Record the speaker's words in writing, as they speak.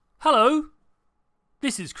Hello,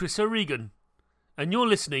 this is Chris O'Regan, and you're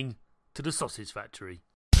listening to The Sausage Factory.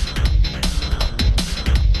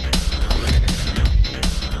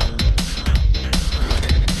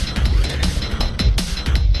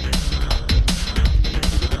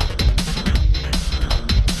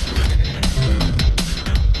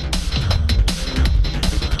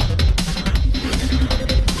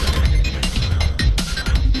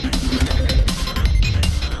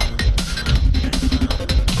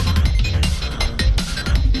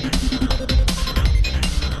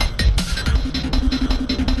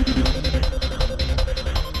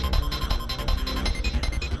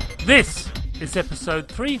 This is episode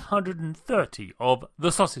 330 of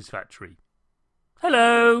The Sausage Factory.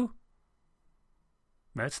 Hello!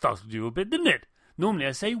 That starts with you a bit, didn't it? Normally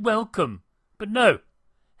I say welcome, but no.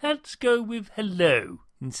 Let's go with hello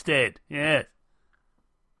instead, yes.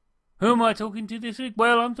 Who am I talking to this week?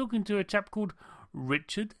 Well, I'm talking to a chap called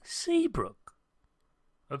Richard Seabrook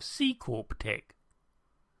of C Corp Tech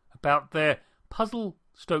about their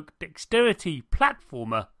puzzle-stroke-dexterity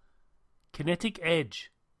platformer, Kinetic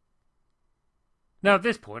Edge. Now, at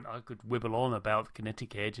this point, I could wibble on about the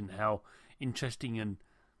Kinetic Edge and how interesting and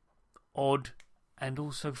odd and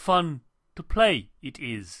also fun to play it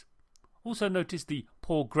is. Also notice the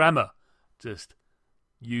poor grammar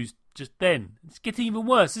used just then. It's getting even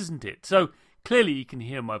worse, isn't it? So, clearly you can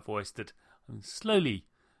hear my voice that I'm slowly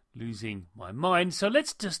losing my mind. So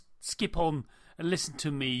let's just skip on and listen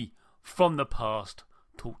to me from the past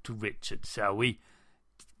talk to Richard, shall we?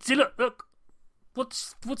 See, look.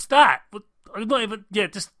 What's that? I'm not even... Yeah,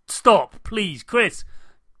 just stop, please. Chris,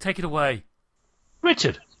 take it away.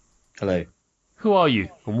 Richard. Hello. Who are you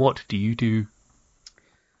and what do you do?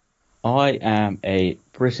 I am a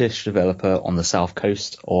British developer on the south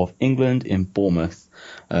coast of England in Bournemouth,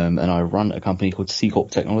 and I run a company called C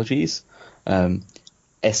Corp Technologies,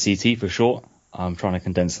 SCT for short. I'm trying to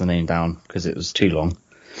condense the name down because it was too long.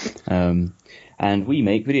 And we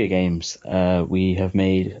make video games. We have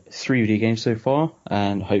made 3 video games so far,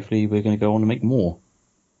 and hopefully we're going to go on and make more.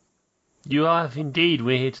 You have indeed.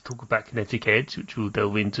 We're here to talk about Kinetic Edge, which we'll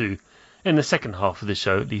delve into in the second half of the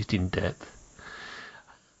show, at least in depth.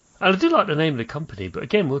 And I do like the name of the company, but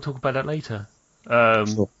again, we'll talk about that later.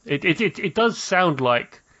 Sure. It does sound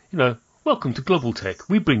like, welcome to Global Tech.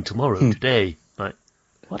 We bring tomorrow today. Like,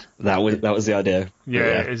 what? That was the idea.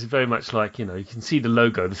 Yeah, it's very much like, you can see the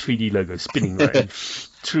logo, the 3D logo spinning right in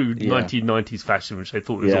true 1990s fashion, which I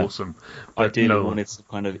thought was awesome. But ideally wanted some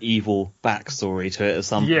kind of evil backstory to it at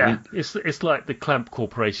some point. Yeah, it's like the Clamp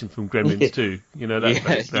Corporation from Gremlins 2.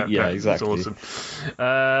 That exactly. awesome.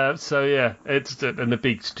 And the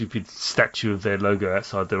big stupid statue of their logo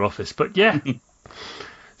outside their office. But yeah,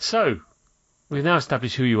 so we've now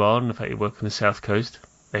established who you are and the fact you work on the South Coast.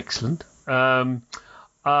 Excellent.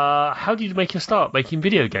 How did you make your start making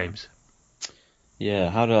video games?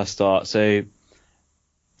 Yeah, how did I start? So,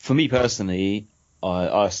 for me personally,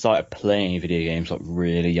 I started playing video games like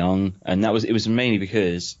really young, and it was mainly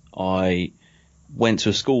because I went to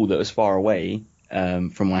a school that was far away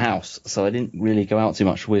from my house, so I didn't really go out too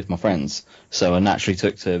much with my friends. So I naturally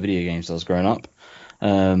took to video games as I was growing up,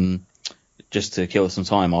 just to kill some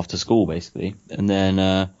time after school, basically. And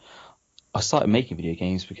then I started making video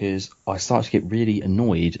games because I started to get really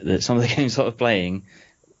annoyed that some of the games I was playing,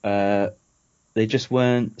 they just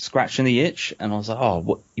weren't scratching the itch. And I was like,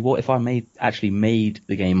 what if I actually made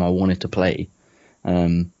the game I wanted to play?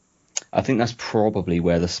 I think that's probably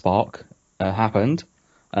where the spark happened.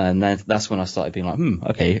 And then that's when I started being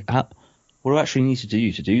like, okay, what do I actually need to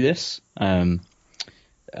do this? And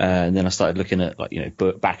then I started looking at,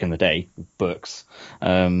 back in the day, books.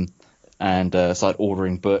 And started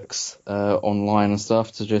ordering books online and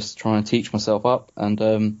stuff to just try and teach myself up,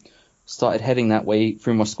 and started heading that way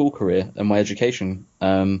through my school career and my education,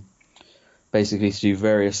 basically to do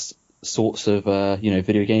various sorts of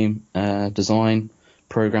video game design,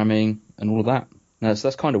 programming, and all of that. So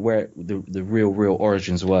that's kind of where the real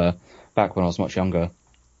origins were back when I was much younger.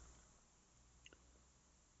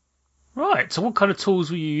 Right. So what kind of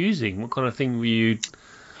tools were you using? What kind of thing were you...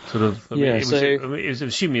 it was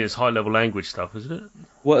assuming it's high-level language stuff, isn't it?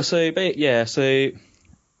 Well, so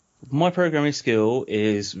my programming skill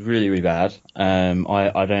is really, really bad.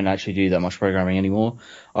 I don't actually do that much programming anymore.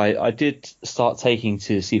 I did start taking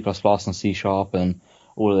to C++ and C# and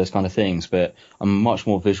all of those kind of things, but I'm much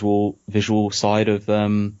more visual side of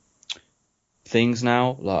things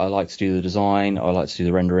now. Like, I like to do the design, I like to do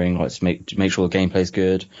the rendering, I like to make sure the gameplay's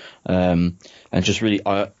good, and just really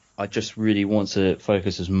I just really want to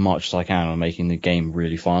focus as much as I can on making the game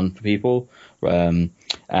really fun for people. And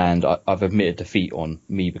I've admitted defeat on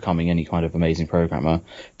me becoming any kind of amazing programmer.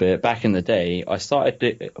 But back in the day, I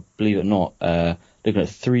started, believe it or not, looking at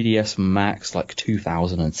 3ds Max like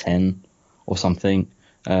 2010 or something.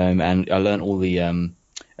 And I learned all the,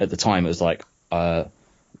 at the time it was like,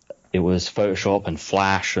 it was Photoshop and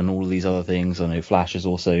Flash and all of these other things. I know Flash is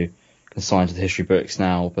also consigned to the history books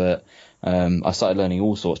now, but I started learning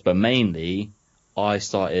all sorts. But mainly, I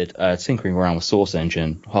started tinkering around with Source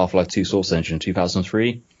Engine, Half-Life 2 Source Engine,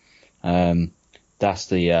 2003.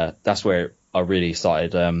 That's where I really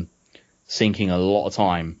started sinking a lot of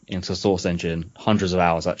time into Source Engine, hundreds of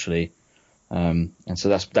hours actually. And so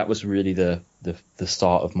that was really the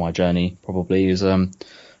start of my journey. Probably is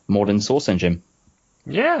modern Source Engine.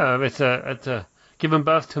 Yeah, it's given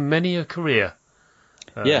birth to many a career.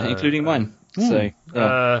 Yeah, including mine. So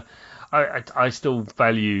yeah. I still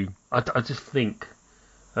value. I just think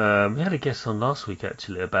we had a guest on last week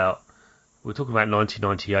actually about we were talking about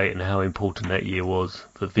 1998 and how important that year was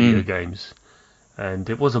for video games, and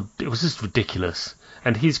it was just ridiculous.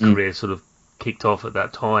 And his career sort of kicked off at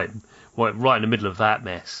that time, right in the middle of that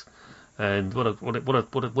mess. And what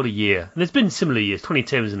a year! And there's been similar years.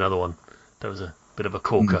 2010 was another one. That was a bit of a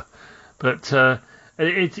corker, but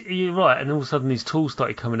you're right. And all of a sudden, these tools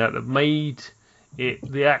started coming out that made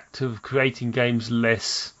the act of creating games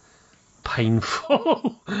less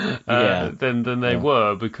painful than they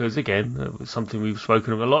were, because again, it was something we've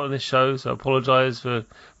spoken of a lot on this show, so I apologise for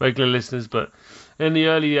regular listeners, but in the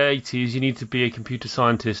early 80s you need to be a computer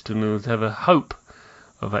scientist and have a hope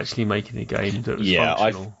of actually making a game that was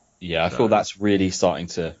functional. I feel that's really starting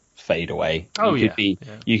to fade away.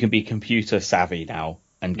 You can be computer savvy now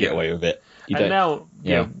and get away with it.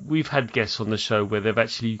 We've had guests on the show where they've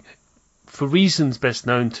actually, for reasons best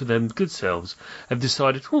known to them good selves, have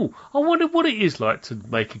decided, I wonder what it is like to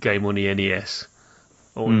make a game on the NES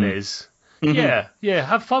or NES. Mm-hmm. Yeah,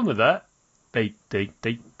 have fun with that. They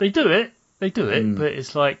do it, but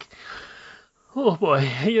it's like, oh boy,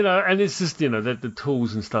 and it's just, the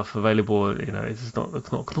tools and stuff available, it's just not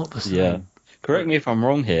the same. Yeah. Correct me if I'm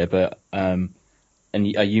wrong here, but and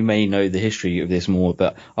you may know the history of this more,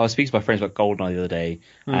 but I was speaking to my friends about GoldenEye the other day,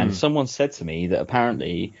 and someone said to me that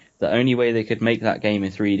apparently the only way they could make that game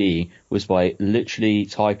in 3D was by literally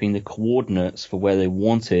typing the coordinates for where they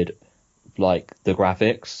wanted, like, the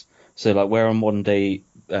graphics. So, like, where on modern day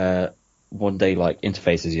like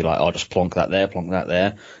interfaces, you're like, oh, just plonk that there,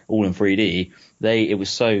 all in 3D. It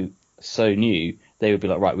was so new. They would be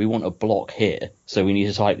like, right, we want a block here, so we need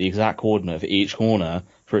to type the exact coordinate for each corner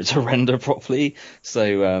for it to render properly.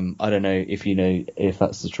 So I don't know if you know if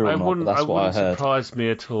that's the truth or not, but that's what I heard. It wouldn't surprise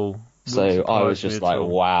me at all. So I was just like,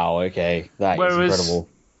 wow, okay, that is incredible.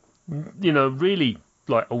 Really,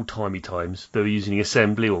 like old-timey times, they were using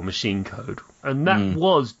assembly or machine code, and that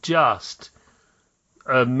was just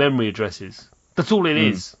memory addresses. That's all it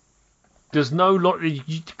is. There's no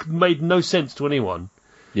it made no sense to anyone.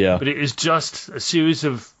 Yeah. But it is just a series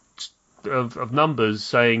of numbers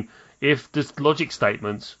saying if there's logic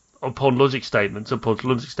statements upon logic statements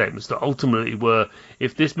that ultimately were,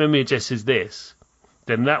 if this memory address is this,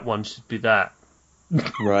 then that one should be that.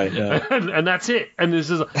 Right. Yeah. and that's it. And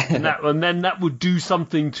and then that would do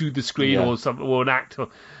something to the screen or an act.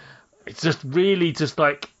 It's just really just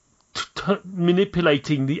like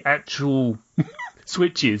manipulating the actual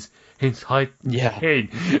switches inside head.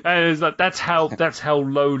 And it's like that's how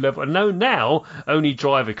low level. And now only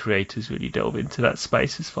driver creators really delve into that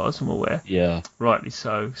space, as far as I'm aware. Yeah, rightly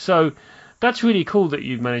so. So that's really cool that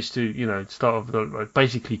you've managed to start off like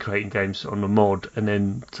basically creating games on a mod and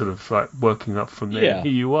then sort of like working up from there.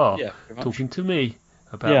 Here you are talking to me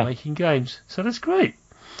about making games. So that's great.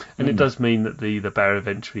 And it does mean that the barrier of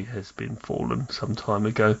entry has been fallen some time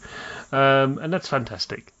ago, and that's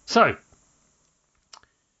fantastic. So,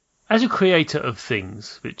 as a creator of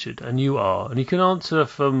things, Richard, and you can answer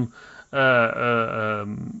from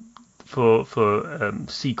for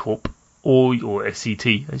C Corp or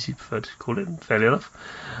SCT, as you prefer to call it, fairly enough,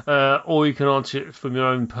 or you can answer it from your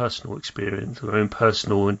own personal experience or your own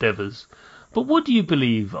personal endeavours. But what do you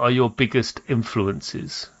believe are your biggest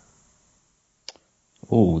influences?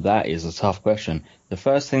 Oh, that is a tough question. The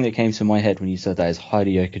first thing that came to my head when you said that is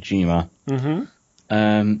Hideo Kojima.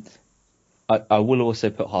 Mm-hmm. I will also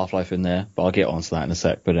put Half-Life in there, but I'll get onto that in a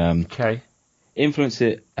sec. But okay. Influence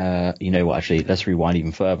it. You know what? Actually, let's rewind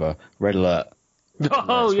even further. Red Alert.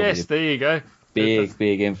 Oh yes, there you go. Big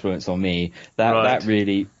influence on me. That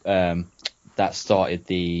really that started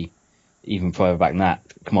the even further back than that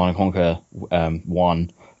Command and Conquer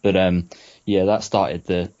 1. But that started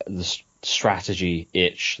the strategy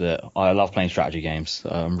itch that I love playing strategy games.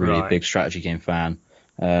 I'm really a Right. big strategy game fan.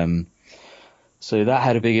 So that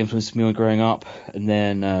had a big influence on me when growing up. And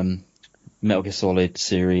then Metal Gear Solid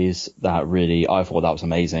series, I thought that was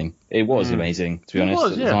amazing. It was amazing, to be It honest,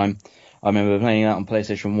 was, at the yeah. time. I remember playing that on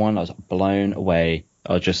PlayStation 1. I was blown away.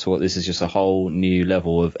 I just thought this is just a whole new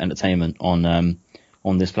level of entertainment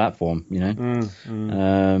on this platform, you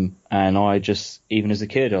know? And I just, even as a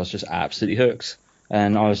kid, I was just absolutely hooked.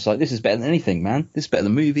 And I was like, this is better than anything, man. This is better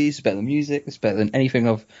than movies, it's better than music, it's better than anything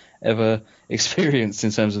I've ever experienced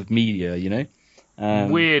in terms of media, you know?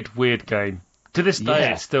 Weird game. To this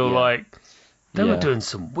day, it's still like they were Yeah. doing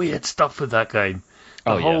some weird stuff with that game.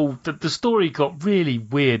 Oh, yeah. The story got really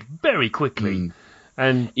weird very quickly,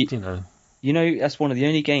 and you know. You know, that's one of the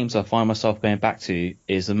only games I find myself going back to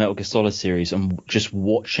is the Metal Gear Solid series and just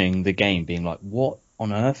watching the game, being like, what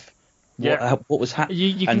on earth? What was happening?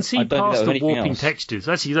 You can see past the warping textures.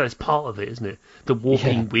 Actually, that's part of it, isn't it? The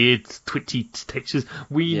warping, weird, twitchy textures.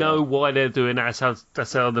 We know why they're doing that.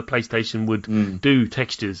 That's how the PlayStation would do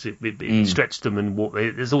textures. It stretched them and warped.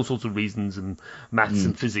 There's all sorts of reasons and maths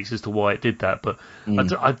and physics as to why it did that. But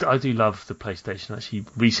I do love the PlayStation. Actually,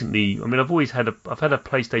 recently, I mean, I've had a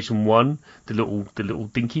PlayStation 1, the little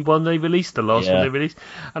dinky one they released, the last one they released,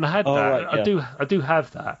 and I had that. Right, I do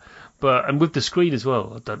have that. And with the screen as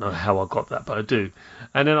well. I don't know how I got that, but I do.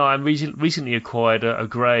 And then I recently acquired a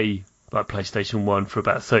grey PlayStation 1 for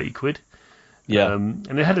about 30 quid. Yeah. And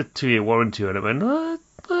it had a 2-year warranty on it. I went, I'll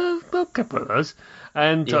get one of those.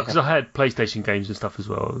 And because I had PlayStation games and stuff as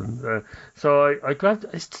well. And, so I grabbed it.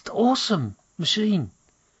 It's just an awesome machine.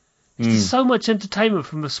 It's just so much entertainment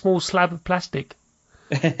from a small slab of plastic.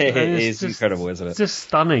 It is incredible, isn't it? It's just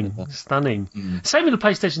stunning. Same with the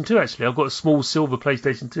PlayStation 2, actually. I've got a small silver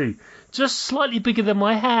PlayStation 2, just slightly bigger than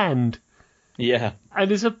my hand. Yeah.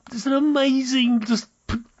 And it's an amazing, just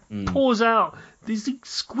pours out these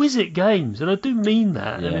exquisite games, and I do mean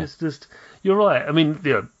that. Yeah. And it's just, you're right. I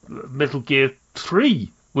mean, Metal Gear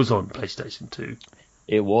 3 was on PlayStation 2.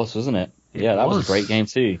 It was, wasn't it? That was a great game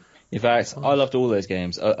too. In fact, I loved all those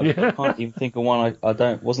games. I can't even think of one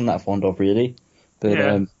I wasn't that fond of really. But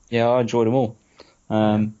I enjoyed them all.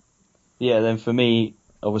 Then for me,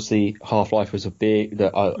 obviously Half-Life was a big.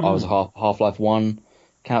 I was a Half-Life 1,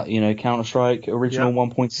 Counter-Strike original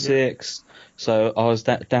 1.6. So I was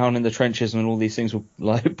down in the trenches when all these things were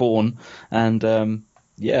born, and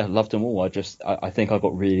loved them all. I think I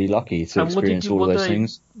got really lucky to experience all of those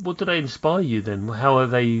things. What do they inspire you then? How are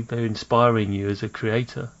they're inspiring you as a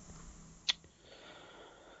creator?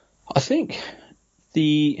 I think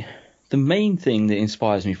the main thing that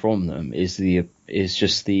inspires me from them is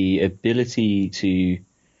just the ability to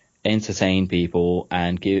entertain people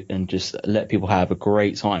and just let people have a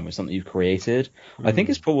great time with something you've created. I think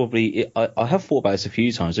it's probably I have thought about this a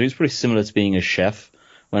few times. It's pretty similar to being a chef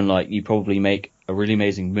when you probably make a really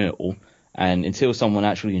amazing meal, and until someone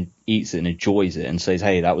actually eats it and enjoys it and says,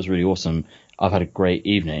 "Hey, that was really awesome. I've had a great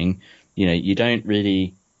evening." You don't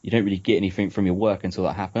really get anything from your work until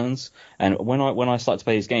that happens. And when I started to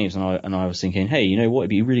play these games, and I was thinking, hey, you know what? It'd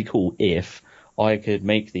be really cool if I could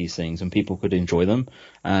make these things and people could enjoy them.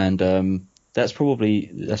 And that's probably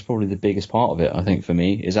the biggest part of it. I think for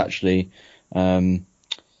me is actually the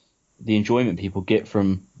enjoyment people get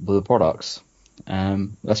from the products.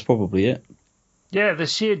 That's probably it. Yeah, the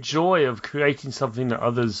sheer joy of creating something that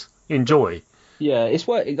others enjoy. Yeah, it's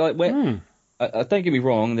don't get me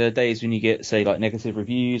wrong, there are days when you get, say, negative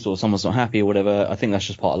reviews or someone's not happy or whatever. I think that's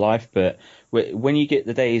just part of life. But when you get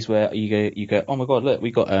the days where you go, oh my God, look,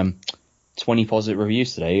 we got 20 positive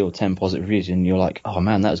reviews today or 10 positive reviews, and you're like, oh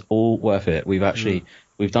man, that's all worth it. We've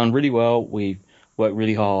done really well. We've worked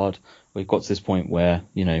really hard. We've got to this point where,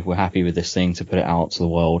 we're happy with this thing to put it out to the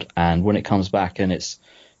world. And when it comes back and it's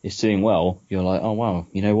doing well, you're like, oh wow,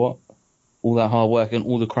 you know what? All that hard work and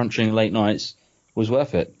all the crunching late nights was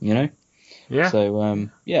worth it, Yeah. So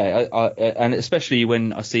and especially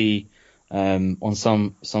when I see on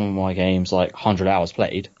some of my games 100 hours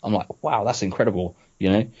played, I'm like, wow, that's incredible.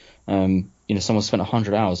 Someone spent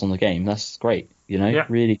 100 hours on the game. That's great.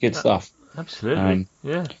 Really good stuff. Absolutely.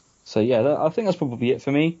 So I think that's probably it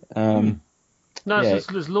for me. It's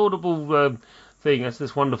this laudable thing.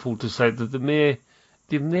 That's wonderful to say that the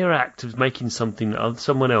mere act of making something that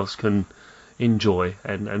someone else can enjoy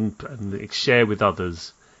and share with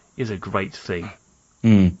others is a great thing.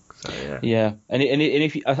 And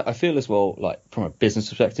if I feel as well, from a business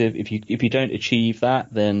perspective, if you don't achieve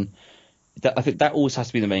that, then I think that always has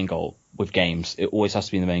to be the main goal with games. It always has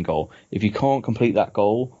to be the main goal. If you can't complete that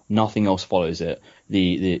goal, nothing else follows it.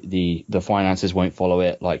 The finances won't follow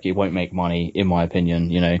it. Like, it won't make money, in my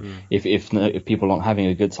opinion. You know, if people aren't having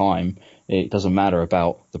a good time, it doesn't matter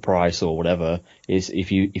about the price or whatever.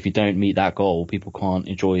 If you don't meet that goal, people can't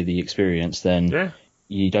enjoy the experience. Then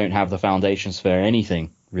you don't have the foundations for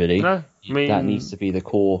anything, really. No, I mean, that needs to be the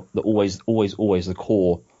core. Always the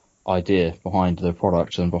core idea behind the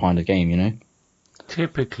product and behind the game, you know?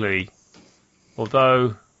 Typically,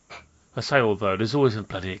 although there's always a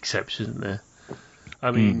bloody exception, isn't there?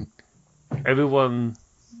 I mean, everyone...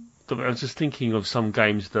 I was just thinking of some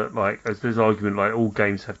games that, like, as there's argument, like, all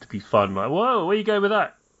games have to be fun. Like, whoa, where you go with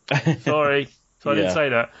that? Sorry. So I didn't say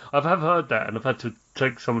that. I've heard that, and I've had to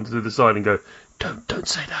take someone to the side and go, don't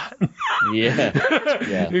say that.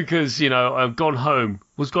 Yeah. Because, you know, Gone Home.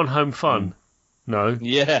 Was Gone Home fun? No.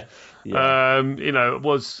 Yeah. You know, it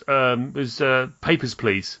was Papers,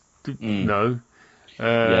 Please. No.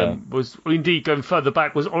 Was indeed, going further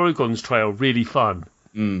back, was Oregon's Trail really fun?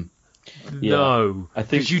 Yeah. No,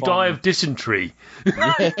 because you die of dysentery.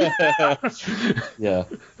 Yeah,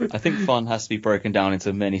 I think fun has to be broken down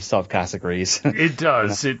into many subcategories. It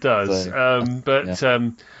does.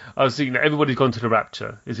 So, I was thinking that Everybody's Gone to the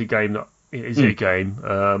Rapture is a game that is it a game.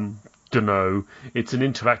 Don't know. It's an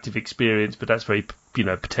interactive experience, but that's very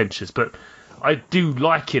pretentious. But I do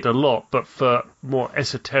like it a lot, but for more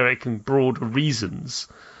esoteric and broader reasons.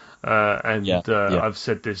 I've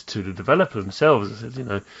said this to the developer themselves. I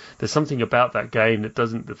said, there's something about that game that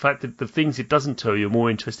doesn't. The fact that the things it doesn't tell you are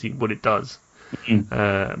more interesting than what it does,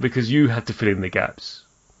 because you had to fill in the gaps.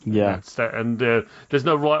 Yeah, there's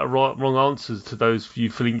no right or wrong answers to those.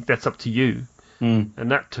 You feeling that's up to you,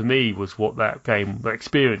 and that to me was what that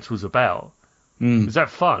experience was about. Was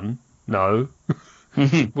that fun? No.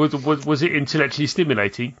 Was it intellectually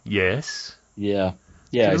stimulating? Yes. Yeah.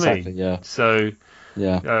 Yeah. Exactly. Yeah. So.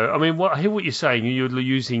 Yeah. I mean, I hear what you're saying. You're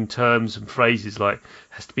using terms and phrases like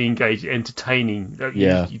has to be engaged, entertaining.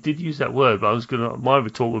 You did use that word, but my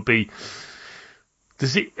retort would be,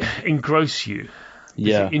 does it engross you? Does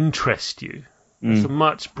it interest you? It's a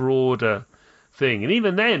much broader thing. And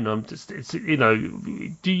even then,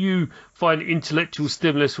 do you find intellectual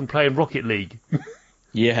stimulus from playing Rocket League?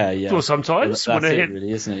 Yeah. Or sometimes. That's it,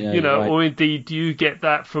 really, isn't it? Yeah, right. Or indeed, do you get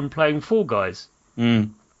that from playing Fall Guys?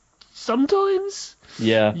 Sometimes.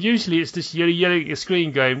 Yeah. Usually it's just yelling at your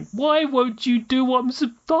screen going, why won't you do what I'm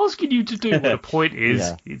asking you to do? Well, the point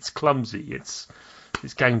is, it's clumsy. It's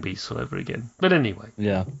Gang Beasts all over again. But anyway.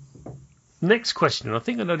 Yeah. Next question. I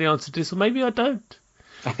think I know the answer to this, or maybe I don't.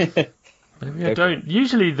 Maybe I don't.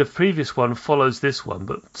 Usually the previous one follows this one,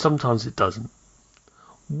 but sometimes it doesn't.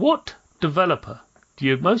 What developer do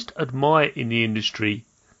you most admire in the industry,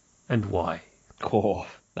 and why? Oh,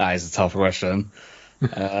 that is a tough question.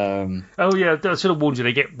 Oh yeah, I should have warned you.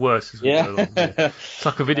 They get worse as we go along. Yeah. It's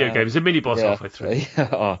like a video game. It's a mini boss halfway through.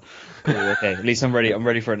 Oh, cool, okay. At least I'm ready. I'm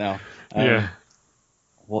ready for it now.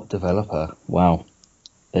 What developer? Wow.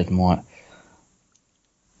 Admire.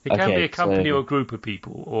 It can be a company or a group of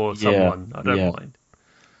people or someone. I don't mind.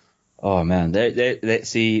 Oh man,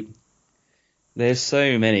 see, there's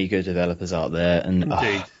so many good developers out there, and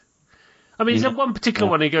indeed. I mean, is there one particular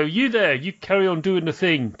one? You go, you there, you carry on doing the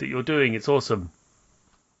thing that you're doing. It's awesome.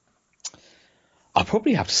 I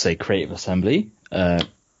probably have to say Creative Assembly and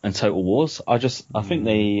Total Wars. I think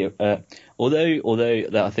they,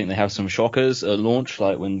 although I think they have some shockers at launch,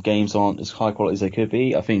 like when games aren't as high quality as they could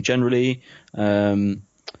be. I think generally their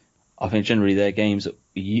games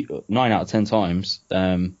 9 out of 10 times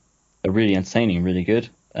are really entertaining and really good,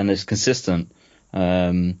 and it's consistent.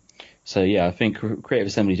 So yeah, I think Creative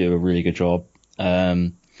Assembly do a really good job.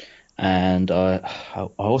 And I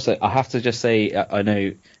have to just say, I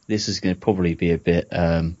know this is going to probably be a bit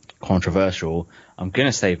controversial. I'm going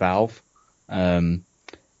to say Valve. No.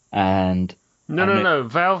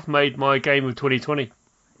 Valve made my game of 2020.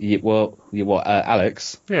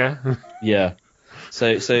 Alex? Yeah. Yeah.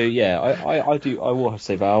 So yeah, I will have to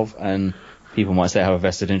say Valve, and people might say I have a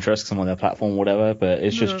vested interest because I'm on their platform or whatever, but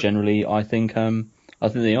it's just generally, I think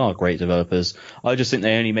they are great developers. I just think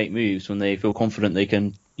they only make moves when they feel confident they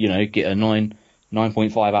can, get a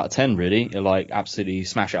 9.5 out of 10, really, like absolutely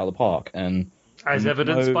smash it out of the park. And as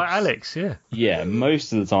evidenced by Alex, yeah. Yeah,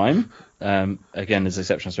 most of the time, again, there's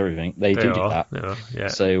exceptions to everything, they do that. Yeah.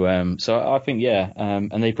 So I think,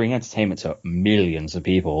 and they bring entertainment to millions of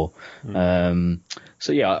people.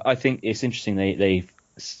 So yeah, I think it's interesting they've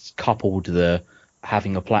coupled the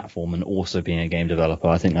having a platform and also being a game developer.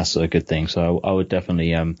 I think that's a good thing. So I would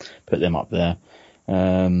definitely put them up there.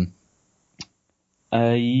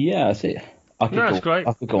 I That's great.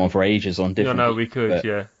 I could go on for ages on different. No, we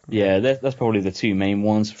could. Yeah, that's probably the two main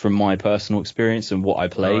ones from my personal experience and what I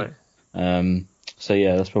play. Right. So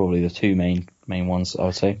yeah, that's probably the two main ones I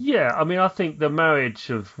would say. Yeah, I mean, I think the marriage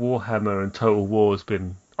of Warhammer and Total War has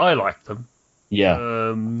been. I like them.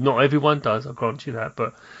 Yeah. Not everyone does, I'll grant you that,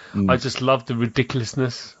 but I just love the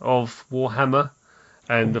ridiculousness of Warhammer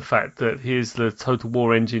and the fact that here's the Total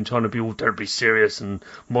War engine trying to be all terribly serious and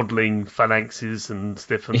modelling phalanxes and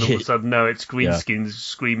stuff, and all of a sudden now it's greenskins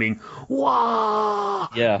screaming, "Wah!"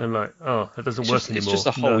 Yeah. And like, oh, that doesn't work anymore. It's just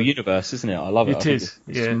a whole universe, isn't it? I love it. It is.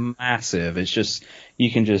 It's massive. It's just,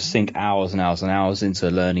 you can just sink hours and hours and hours into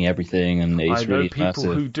learning everything, and it's really immersive. I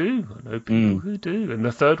know people who do. And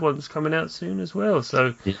the third one's coming out soon as well,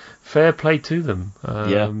 so fair play to them.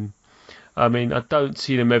 I mean, I don't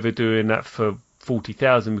see them ever doing that for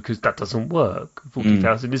 40,000 because that doesn't work.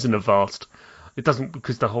 40,000 isn't a vast. It doesn't,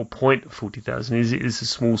 because the whole point of 40,000 is it is a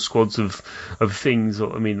small squads of things.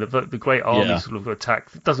 Or I mean, the great army sort of attack.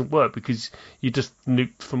 It doesn't work because you just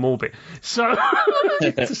nuked from orbit. So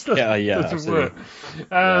it just doesn't work.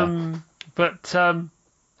 But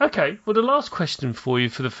okay. Well, the last question for you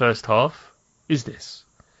for the first half is this.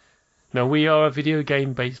 Now, we are a video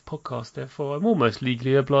game based podcast, therefore I'm almost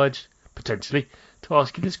legally obliged, potentially, to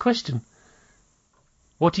ask you this question.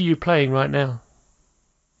 What are you playing right now?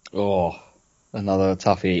 Oh, another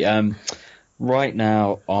toughie. Right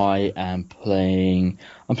now I am playing.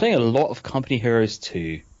 I'm playing a lot of Company Heroes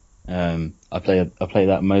 2. I play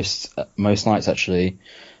that most nights actually.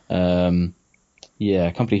 Company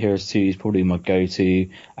Heroes 2 is probably my go-to,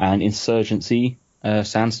 and Insurgency,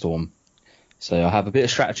 Sandstorm. So I have a bit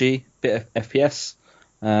of strategy, bit of FPS,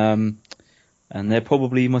 and they're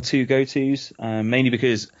probably my two go-tos. Mainly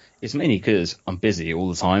because I'm busy all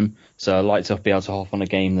the time, so I like to be able to hop on a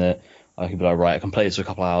game that I can be like, right, I can play this for a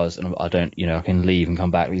couple of hours, and I don't, I can leave and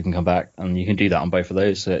come back, and you can do that on both of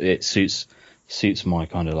those. So it suits my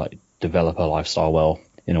kind of like developer lifestyle well,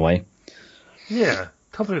 in a way. Yeah,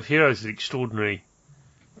 Company of Heroes is an extraordinary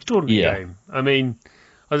game. I mean,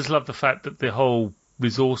 I just love the fact that the whole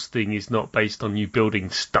resource thing is not based on you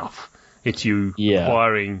building stuff; it's you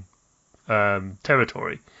acquiring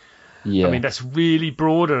territory. Yeah. I mean, that's really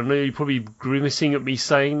broad, and I know you're probably grimacing at me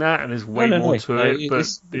saying that, and there's way more to it, but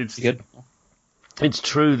it's good. It's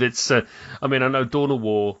true that I mean, I know Dawn of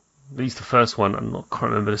War, at least the first one, can't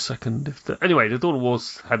remember the second. Anyway, the Dawn of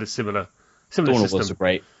War's had a similar Dawn system. Dawn of Wars are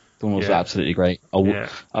great. Dawn was absolutely great.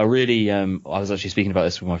 I really, I was actually speaking about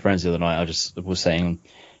this with my friends the other night. I just was saying,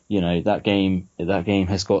 that game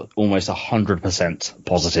has got almost 100%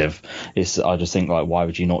 positive. I just think, like, why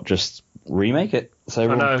would you not just remake it? So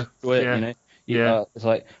I know. It's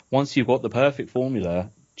like, once you've got the perfect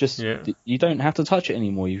formula, you don't have to touch it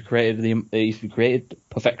anymore. You've created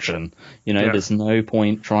perfection. There's no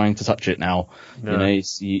point trying to touch it now. No.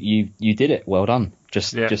 You did it. Well done.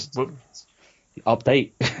 Just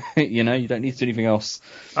update. You don't need to do anything else.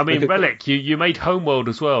 I mean, Relic, you made Homeworld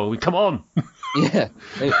as well. Come on. Yeah,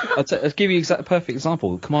 I'll give you a perfect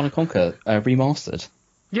example. Command and Conquer remastered.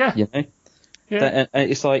 Yeah. Yeah.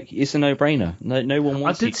 It's like, it's a no-brainer. No one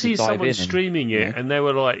wants. I did see someone streaming it, and they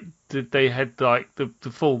were like, they had like the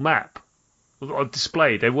full map on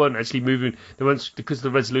display. They weren't actually moving. They weren't, because the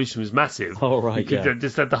resolution was massive. Oh right, They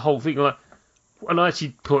just had the whole thing like. And I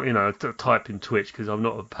actually put, type in Twitch, because I'm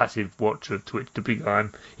not a passive watcher of Twitch. The big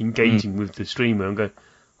I'm engaging with the streamer. I'm going,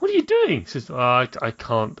 what are you doing? It's just, I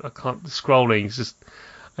can't. The scrolling. It's just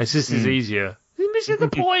is easier. You're missing the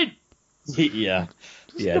point. Yeah,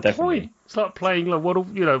 definitely. Point. It's like playing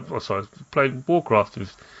playing Warcraft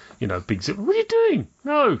with, big zip. What are you doing?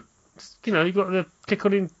 No, you've got to click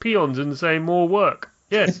on in peons and say more work.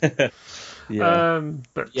 Yes. I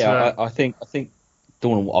think. I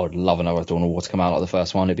would love another Dawn of War to come out like the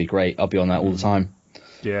first one. It'd be great. I'll be on that all the time.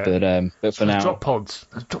 Yeah. But for now, drop pods.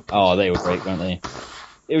 Oh, they were great, weren't they?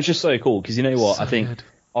 It was just so cool, because you know what? I think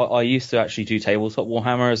I used to actually do tabletop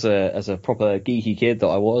Warhammer as a proper geeky kid that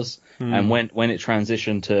I was, and when it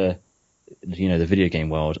transitioned to the video game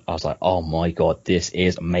world, I was like, oh my god, this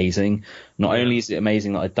is amazing. Not only is it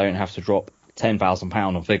amazing that I don't have to drop £10,000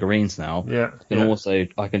 on figurines now, also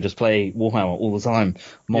I can just play Warhammer all the time.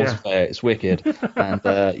 Multiplayer, it's wicked. And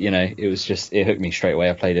it hooked me straight away.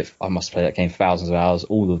 I must have played that game for thousands of hours,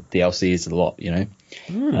 all the DLCs, a lot,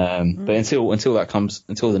 But until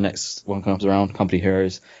the next one comes around, Company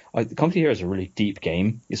Heroes. Company Heroes is a really deep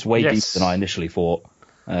game. It's way deeper than I initially thought.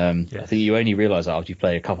 I think you only realise that after you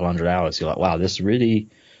play a couple hundred hours, you're like, wow, there's really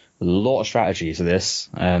a lot of strategy to this.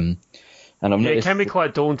 And I've It noticed. can be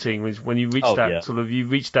quite daunting when you reach you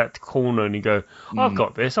reach that corner and you go, I've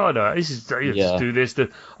got this, I know, just do this.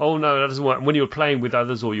 Oh no, that doesn't work. And when you're playing with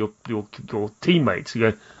others or your teammates,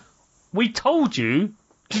 you go, we told you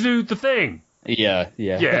to do the thing. Yeah.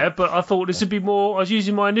 Yeah, but I thought this would be more, I was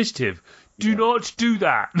using my initiative. Do not do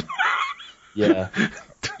that. Yeah.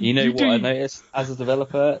 You know what I noticed as a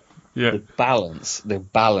developer? Yeah. The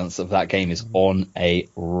balance of that game is on a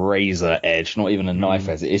razor edge, not even a knife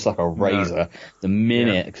edge. It's like a razor.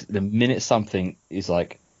 No. The minute something is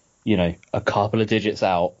like, a couple of digits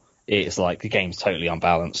out, it's like the game's totally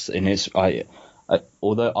unbalanced. And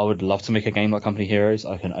although I would love to make a game like Company Heroes,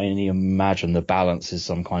 I can only imagine the balance is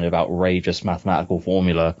some kind of outrageous mathematical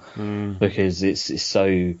formula because it's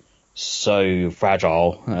so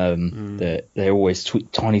fragile that they're always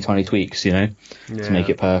tiny tweaks, to make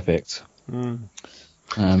it perfect. It's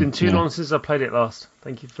been too long since I played it last.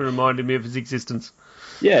 Thank you for reminding me of its existence.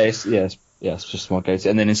 It's just my go-to.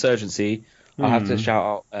 And then Insurgency, I have to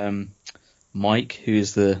shout out Mike, who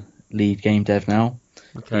is the lead game dev now.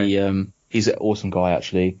 Okay. He's an awesome guy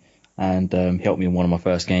actually, and he helped me in one of my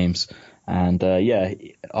first games. And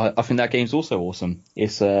I think that game's also awesome.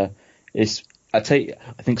 I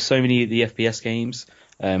think so many of the FPS games.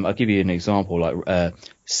 I'll give you an example, like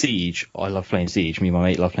Siege. I love playing Siege. Me and my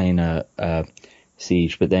mate love playing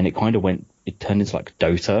Siege. But then it turned into like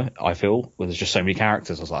Dota, I feel, where there's just so many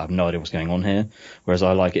characters. I was like, I have no idea what's going on here. Whereas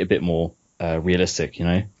I like it a bit more realistic,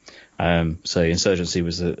 So Insurgency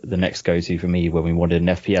was the next go-to for me when we wanted an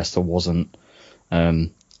FPS that wasn't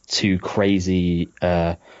too crazy.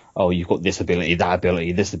 You've got this ability, that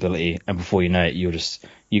ability, this ability, and before you know it,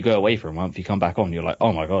 you go away for a month, you come back on, you're like,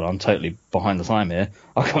 oh my god, I'm totally behind the time here.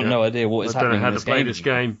 I've got no idea what is happening. I don't know how to play this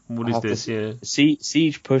game. What is this? Yeah.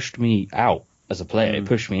 Siege pushed me out as a player. It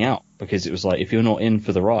pushed me out because it was like, if you're not in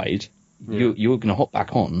for the ride, you're going to hop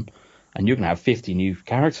back on, and you're going to have 50 new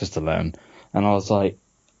characters to learn. And I was like,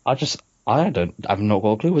 I've not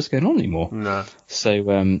got a clue what's going on anymore. No.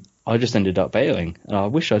 So I just ended up bailing, and I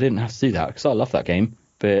wish I didn't have to do that because I love that game.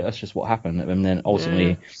 But that's just what happened. And then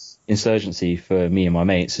ultimately, Insurgency for me and my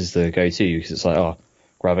mates is the go-to because it's like,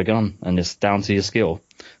 grab a gun and it's down to your skill.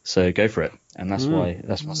 So go for it. And that's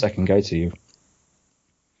that's my second go-to.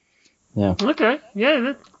 Yeah. Okay. Yeah,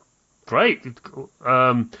 that's great.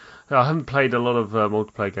 I haven't played a lot of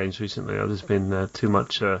multiplayer games recently. I've just been too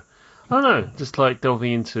much, I don't know, just like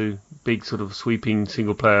delving into big sort of sweeping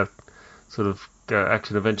single-player sort of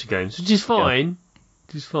action-adventure games, which is fine. Yeah.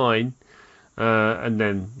 Which is fine. And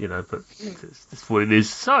then, but that's what it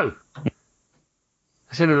is. So,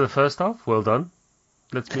 that's the end of the first half. Well done.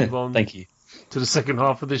 Let's move on. Thank you. To the second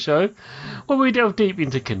half of the show, where we delve deep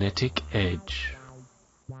into Kinetic Edge.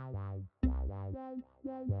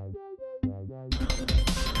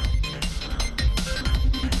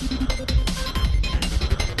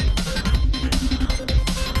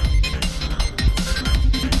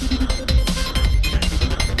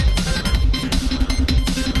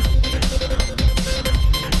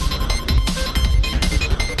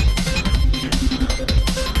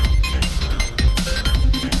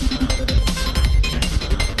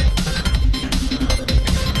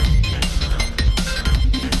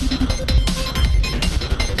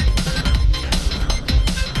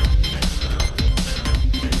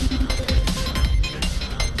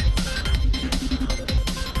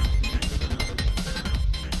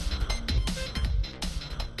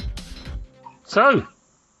 So,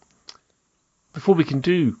 before we can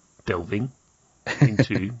do delving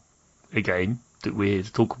into a game that we're here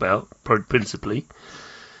to talk about, principally,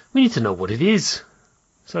 we need to know what it is.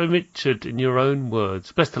 So, Richard, in your own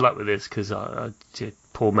words, best of luck with this, because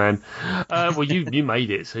poor man. Well, you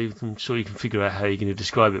made it, so I'm sure you can figure out how you're going to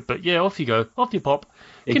describe it. But yeah, off you go, off you pop.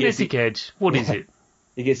 Kinetic Edge, what is it?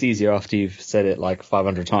 It gets easier after you've said it like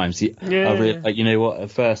 500 times. You know what? At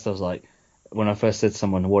first, I was like, when I first said to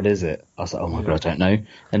someone, what is it? I was like, oh my god, I don't know.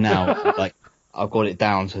 And now, I've got it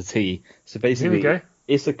down to a T. So basically,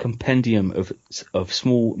 it's a compendium of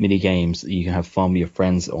small mini games that you can have fun with your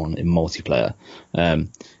friends on in multiplayer.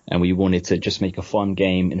 And we wanted to just make a fun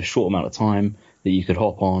game in a short amount of time that you could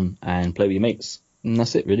hop on and play with your mates. And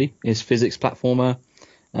that's it, really. It's physics platformer.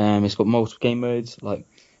 It's got multiple game modes like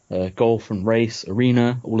golf and race,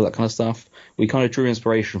 arena, all of that kind of stuff. We kind of drew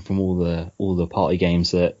inspiration from all the party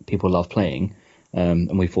games that people love playing,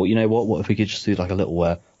 and we thought, you know what if we could just do like a little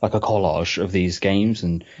like a collage of these games,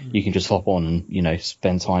 and you can just hop on and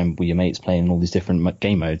spend time with your mates playing all these different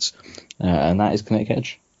game modes, and that is Kinetic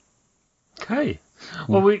Edge. Okay,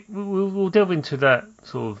 well we'll delve into that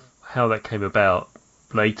sort of how that came about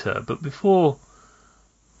later, but before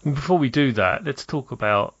we do that, let's talk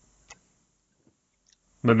about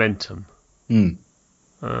momentum. Mm.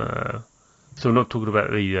 So we're not talking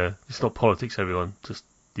about the. It's not politics, everyone. Just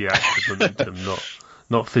the act of momentum,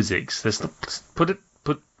 not physics. Let's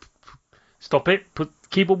stop it. Put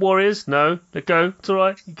keyboard warriors. No, let go. It's all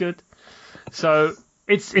right. You're good. So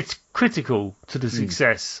it's critical to the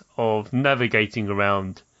success of navigating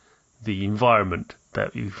around the environment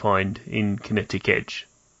that you find in Kinetic Edge.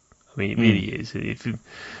 I mean, it really is. If you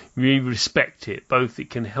really respect it, both it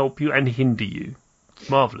can help you and hinder you. It's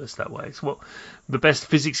marvellous that way. It's what the best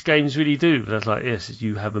physics games really do. That's like, yes,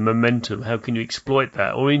 you have a momentum. How can you exploit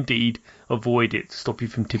that, or indeed avoid it to stop you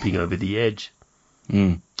from tipping over the edge?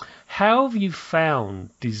 How have you found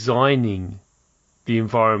designing the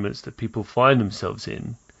environments that people find themselves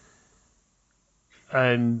in,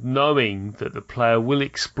 and knowing that the player will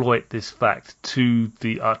exploit this fact to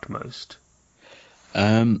the utmost?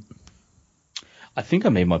 I think I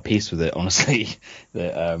made my peace with it, honestly,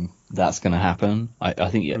 that that's going to happen. I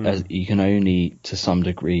think you can only, to some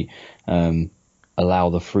degree, allow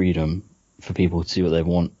the freedom for people to do what they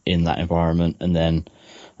want in that environment. And then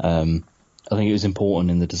I think it was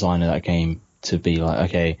important in the design of that game to be like,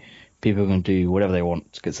 okay, people are going to do whatever they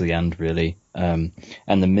want to get to the end, really. And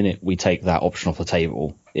the minute we take that option off the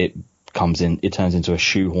table, it turns into a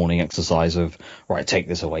shoehorning exercise of, right, take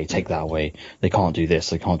this away, take that away. They can't do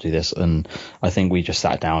this. And I think we just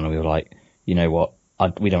sat down and we were like, you know what?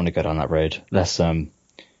 We don't want to go down that road. Let's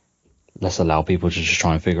allow people to just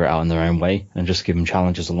try and figure it out in their own way and just give them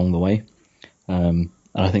challenges along the way. And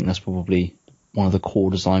I think that's probably one of the core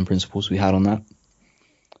design principles we had on that.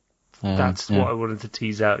 That's what I wanted to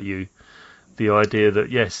tease out you. The idea that,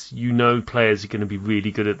 yes, players are going to be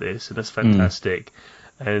really good at this, and that's fantastic.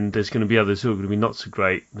 And there's going to be others who are going to be not so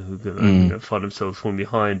great, who are going to find themselves falling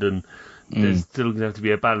behind. And there's still going to have to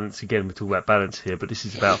be a balance. Again, we talk about balance here, but this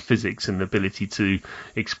is about physics and the ability to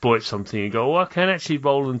exploit something and go, I can actually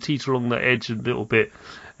roll and teeter along that edge a little bit,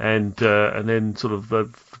 and then sort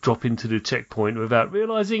of drop into the checkpoint without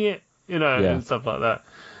realising it, and stuff like that.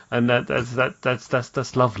 And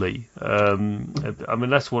that's lovely. I mean,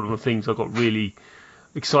 that's one of the things I got really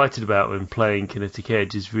excited about when playing Kinetic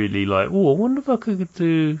Edge, is really like, I wonder if I could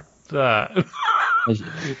do that.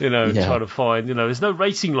 Try to find, there's no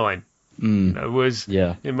racing line. Whereas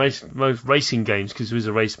in most racing games, because there is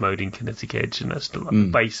a race mode in Kinetic Edge, and that's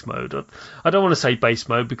like base mode. I don't want to say base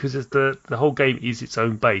mode because the whole game is its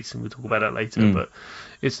own base, and we'll talk about that later. But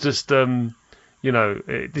it's just,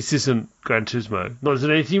 this isn't Gran Turismo. Not that there's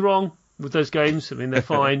anything wrong with those games. I mean, they're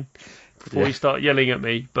fine. Before you start yelling at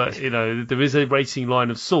me, but there is a racing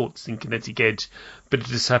line of sorts in Kinetic Edge, but it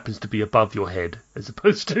just happens to be above your head as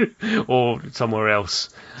opposed to or somewhere else,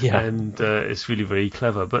 and it's really very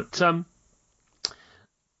clever. But going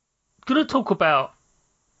to talk about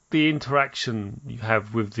the interaction you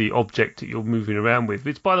have with the object that you're moving around with,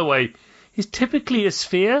 which, by the way, is typically a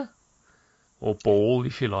sphere or ball,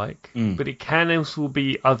 if you like, but it can also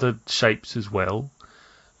be other shapes as well.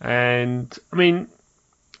 And I mean,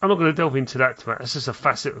 I'm not going to delve into that too much. It's just a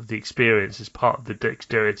facet of the experience. It's part of the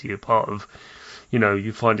dexterity, a part of,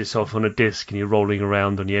 you find yourself on a disc and you're rolling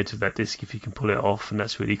around on the edge of that disc if you can pull it off, and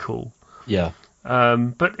that's really cool. Yeah.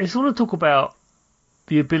 But it's want to talk about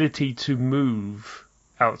the ability to move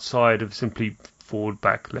outside of simply forward,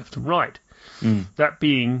 back, left, and right. That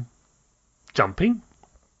being jumping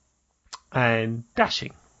and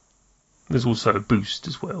dashing. There's also a boost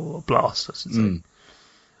as well, or a blast, I should say.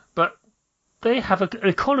 But they have an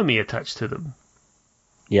economy attached to them.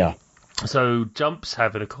 Yeah. So jumps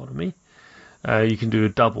have an economy. You can do a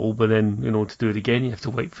double, but then in order to do it again, you have to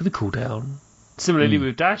wait for the cooldown. Similarly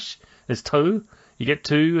with dash, there's toe. You get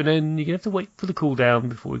 2, and then you have to wait for the cooldown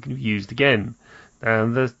before it can be used again.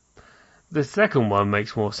 And the second one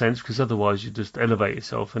makes more sense, because otherwise you just elevate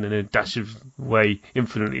yourself and then it dashes away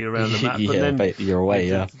infinitely around the map. But you're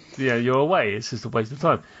away, you're away. It's just a waste of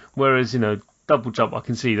time. Whereas, double jump, I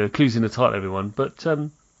can see the clues in the title, everyone. But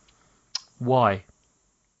why?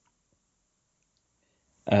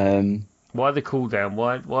 Why the cooldown?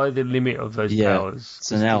 Why the limit of those powers?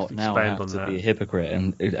 So now I have to be a hypocrite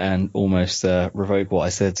and almost revoke what I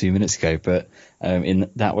said 2 minutes ago. But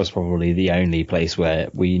that was probably the only place where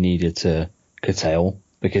we needed to curtail,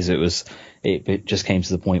 because it just came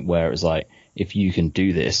to the point where it was like, if you can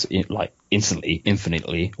do this like instantly,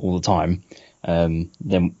 infinitely, all the time,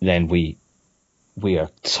 then we are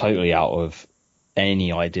totally out of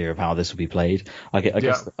any idea of how this will be played. I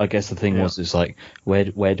guess the thing was, it's like,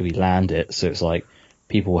 where do we land it? So it's like,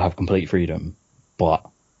 people have complete freedom, but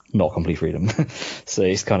not complete freedom. So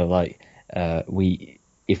it's kind of like,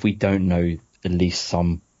 if we don't know at least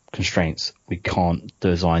some constraints, we can't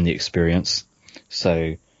design the experience.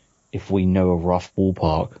 So if we know a rough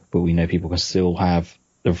ballpark, but we know people can still have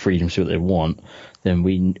the freedom to do what they want, then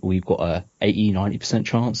we've got a 80-90%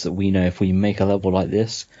 chance that we know if we make a level like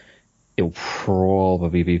this, it'll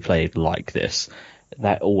probably be played like this.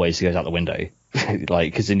 That always goes out the window.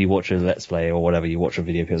 Like, because then you watch a Let's Play or whatever, you watch a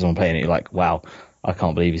video of someone playing it, you're like, wow, I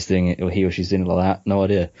can't believe he's doing it, or he or she's doing it like that. No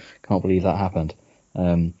idea. Can't believe that happened.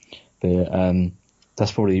 But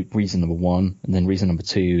that's probably reason number one. And then reason number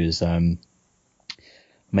two is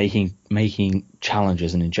making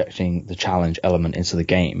challenges and injecting the challenge element into the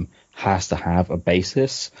game has to have a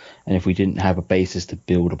basis. And if we didn't have a basis to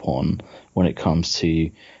build upon when it comes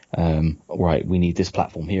to right, we need this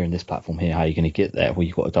platform here and this platform here, how are you going to get there? Well,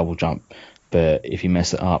 you've got a double jump, but if you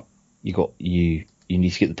mess it up, you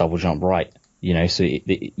need to get the double jump right. So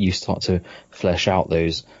you start to flesh out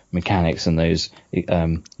those mechanics and those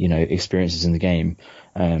experiences in the game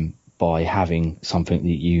by having something that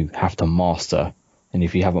you have to master. And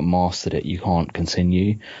if you haven't mastered it, you can't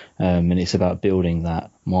continue. And it's about building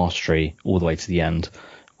that mastery all the way to the end.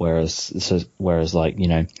 Whereas like,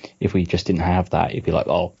 if we just didn't have that, it'd be like,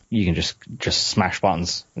 oh, you can just smash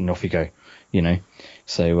buttons and off you go,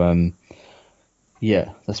 So,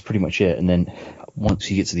 yeah, that's pretty much it. And then once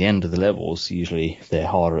you get to the end of the levels, usually they're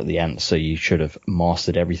harder at the end. So you should have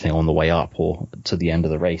mastered everything on the way up or to the end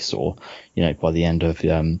of the race, or, by the end of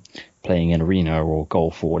playing an arena or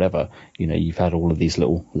golf or whatever, you've had all of these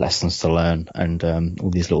little lessons to learn and all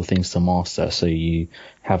these little things to master. So you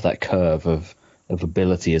have that curve of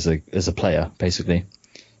ability as a player, basically.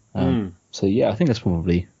 So yeah, I think that's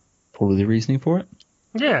probably the reasoning for it.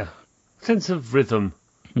 Yeah, sense of rhythm,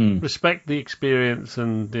 respect the experience,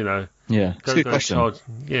 and yeah, it's a good question.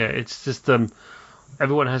 Yeah, it's just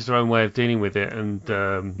everyone has their own way of dealing with it,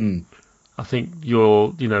 and I think you're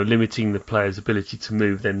limiting the player's ability to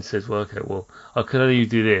move. Then says, well, okay, well, I can only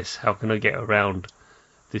do this. How can I get around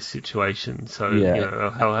this situation? So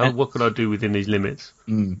what can I do within these limits?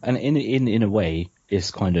 And in a way, it's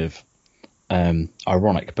kind of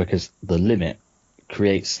ironic because the limit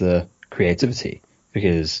creates the creativity,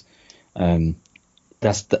 because that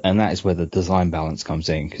is where the design balance comes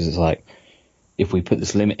in, because it's like, if we put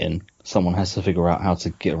this limit in, someone has to figure out how to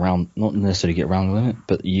get around, not necessarily get around the limit,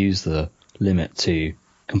 but use the limit to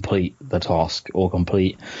complete the task or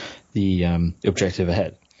complete the objective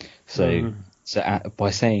ahead. So by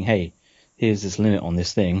saying, hey, here's this limit on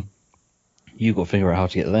this thing, you've got to figure out how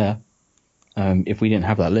to get there. If we didn't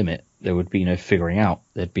have that limit, there would be no figuring out.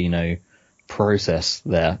 There'd be no process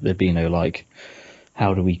there. There'd be no, like,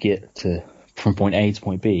 how do we get from point A to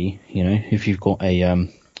point B? If you've got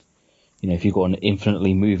if you've got an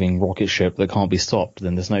infinitely moving rocket ship that can't be stopped,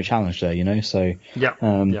 then there's no challenge there, So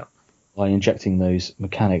by injecting those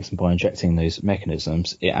mechanics and by injecting those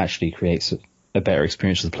mechanisms, it actually creates a better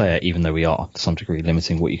experience for the player, even though we are to some degree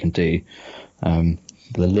limiting what you can do. The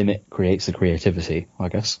limit creates the creativity, I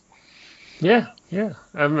guess. Yeah.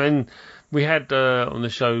 And we had on the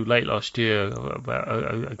show late last year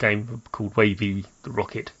about a game called Wavy the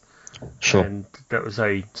Rocket. Sure. And that was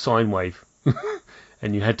a sine wave.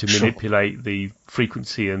 And you had to manipulate the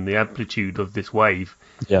frequency and the amplitude of this wave.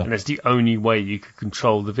 Yeah. And that's the only way you could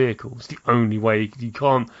control the vehicle. It's the only way. You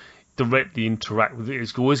can't directly interact with it.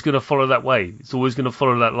 It's always going to follow that wave. It's always going to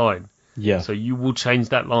follow that line. Yeah. So you will change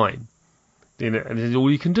that line. And it's all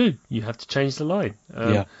you can do. You have to change the line.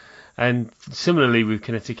 And similarly with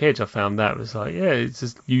Kinetic Edge, I found that was like, it's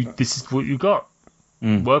just this is what you got.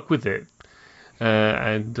 Work with it.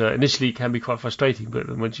 And initially it can be quite frustrating, but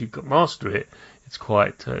once you master it, it's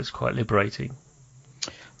quite liberating.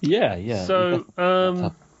 Yeah. So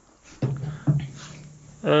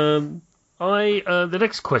the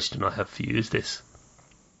next question I have for you is this: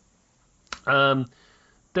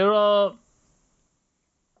 there are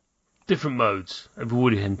different modes I've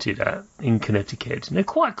already hinted at in Kinetic Edge, and they're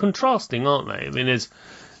quite contrasting, aren't they? I mean,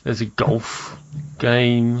 there's a golf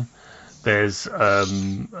game. There's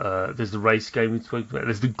the race game we spoke about.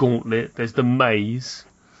 There's the gauntlet. There's the maze.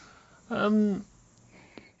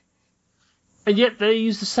 And yet they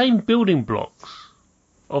use the same building blocks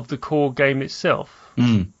of the core game itself.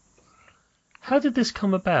 How did this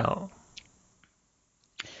come about?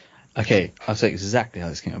 Okay, I'll say exactly how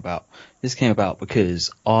this came about. This came about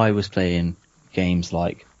because I was playing games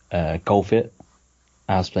like Golf It.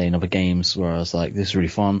 I was playing other games where I was like, this is really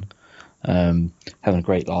fun. Having a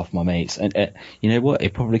great laugh with my mates. And you know what?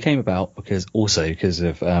 It probably came about because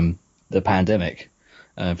of the pandemic,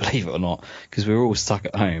 believe it or not, because we were all stuck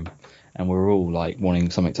at home and we were all like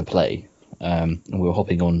wanting something to play. And we were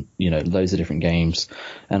hopping on, loads of different games.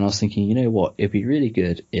 And I was thinking, you know what? It'd be really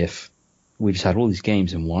good if we just had all these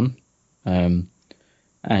games in one. And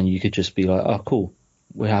you could just be like, oh, cool.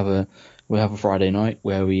 we have a Friday night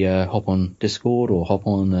where we hop on Discord or hop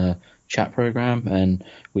on a chat program, and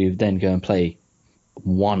we then go and play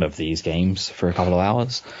one of these games for a couple of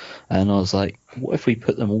hours. And I was like, what if we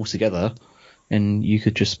put them all together, and you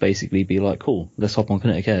could just basically be like, cool, let's hop on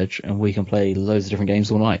Kinetic Edge and we can play loads of different games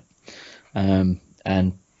all night. And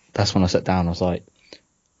that's when I sat down. I was like,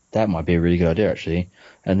 that might be a really good idea, actually.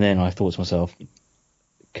 And then I thought to myself,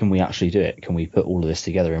 can we actually do it? Can we put all of this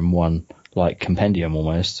together in one, like, compendium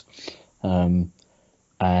almost? And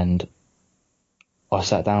I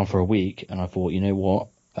sat down for a week and I thought, you know what?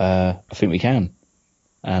 I think we can.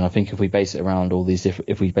 And I think if we base it around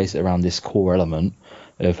this core element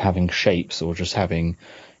of having shapes or just having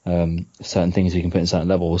certain things we can put in certain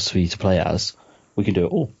levels for you to play as, we can do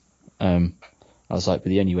it all. I was like, but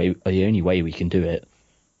the only way we can do it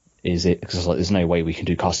is because like, there's no way we can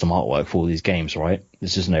do custom artwork for all these games, right?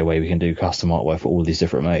 There's just no way we can do custom artwork for all these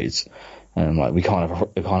different modes. And like, we can't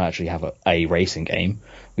actually have a racing game.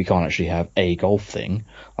 We can't actually have a golf thing.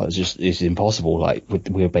 It's impossible. Like,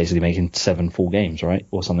 we're basically making 7 full games, right?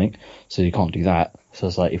 Or something. So you can't do that. So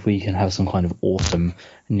it's like, if we can have some kind of awesome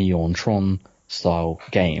Neon Tron style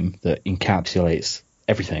game that encapsulates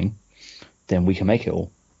everything, then we can make it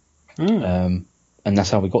all. And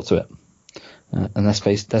that's how we got to it. And that's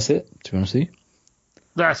it, to be honest with you.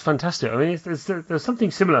 That's fantastic. I mean, there's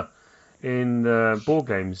something similar in board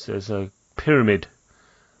games. There's a pyramid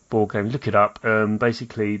board game. Look it up.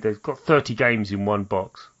 Basically, they've got 30 games in one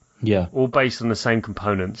box. Yeah. All based on the same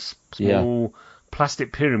components. Small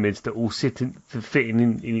plastic pyramids that all fit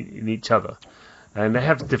in each other. And they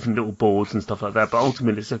have different little boards and stuff like that. But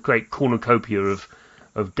ultimately, it's a great cornucopia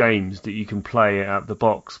of games that you can play out of the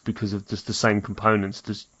box because of just the same components,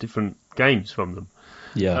 just different games from them.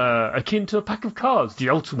 Yeah. Akin to a pack of cards, the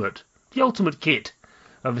ultimate kit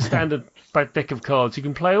of a standard deck of cards. You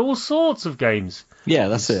can play all sorts of games. Yeah,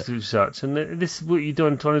 that's it. Such, and this is what you're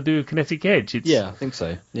trying to do with Kinetic Edge. Yeah, I think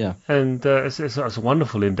so. Yeah. And it's a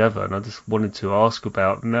wonderful endeavour, and I just wanted to ask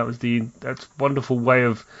about, and that's a wonderful way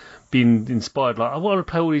of being inspired. Like, I want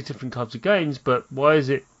to play all these different types of games, but why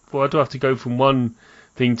do I have to go from one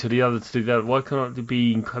thing to the other to do that? Why can't it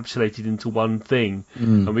be encapsulated into one thing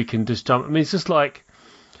and we can just jump? I mean, it's just like,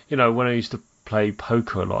 when I used to play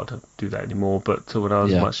poker a lot, I don't do that anymore, but when I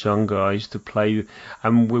was much younger, I used to play,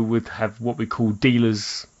 and we would have what we call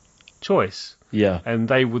dealer's choice. Yeah. And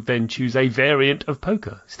they would then choose a variant of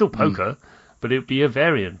poker. Still poker, but it would be a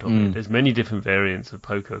variant of it. There's many different variants of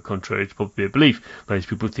poker, contrary to popular belief. Most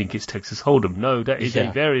people think it's Texas Hold'em. No, that is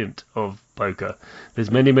a variant of poker.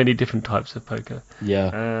 There's many, many different types of poker.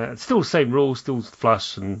 Yeah. It's still the same rules, still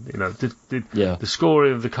flush, and the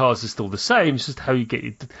scoring of the cards is still the same. It's just how you get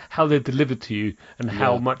it, how they're delivered to you, and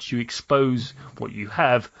how much you expose what you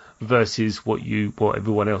have versus what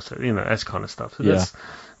everyone else. That kind of stuff. So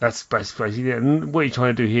that's basically it. And what you're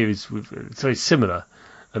trying to do here is it's very similar.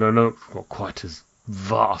 And I know it's not quite as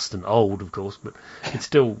vast and old, of course, but it's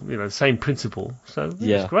still, the same principle. So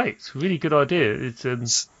it's great. It's a really good idea.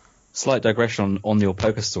 It's slight digression on your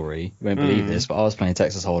poker story. You won't believe this, but I was playing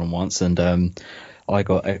Texas Hold'em once, and I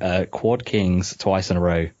got quad kings twice in a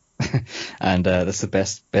row, and that's the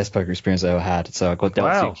best poker experience I ever had. So I got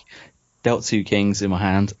dealt 2 kings in my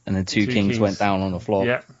hand, and then two kings went down on the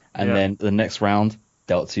flop, and then the next round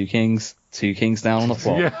dealt 2 kings down on the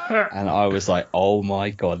flop, and I was like, oh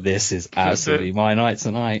my god, this is absolutely my night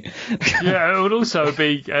tonight. It would also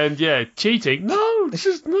be, cheating. No, it's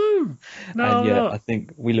just no. And I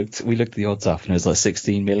think we looked the odds up, and it was like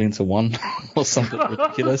 16 million to 1 or something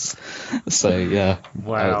ridiculous. So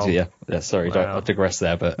wow. Sorry, I digress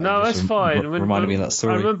there, but no, that's fine. Reminded me of that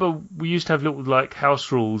story. I remember we used to have little like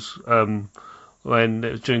house rules when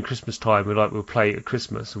it was during Christmas time. We'll play at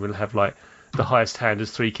Christmas, and we'll have like the highest hand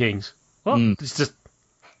is 3 kings. What? It's just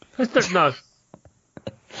no.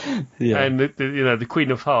 Yeah. And the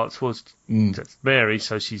Queen of Hearts was that's Mary,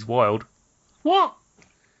 so she's wild. What?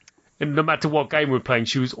 And no matter what game we're playing,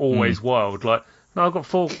 she was always wild. Like, no, I've got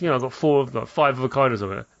 4. I've got 4 of 5 of a kind or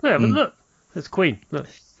something. Yeah, but look, there's Queen. Look.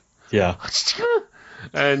 Yeah.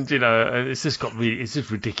 And it's just it's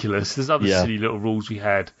just ridiculous. There's other silly little rules we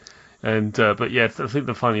had. And but I think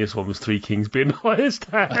the funniest one was 3 kings being the highest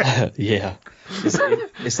hand.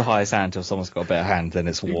 It's the highest hand until someone's got a better hand, then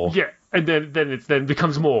it's war. Yeah, and then it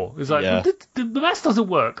becomes more. It's like the maths doesn't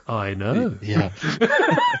work. I know. Yeah.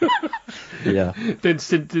 Yeah. Then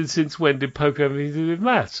since when did poker have anything to do with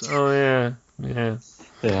maths? Oh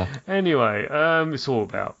yeah. Anyway, it's all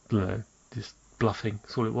about just bluffing.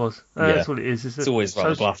 That's all it was. That's all it is. It's always about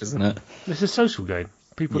the bluff, isn't it? It's a social game.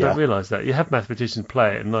 People don't realise that. You have mathematicians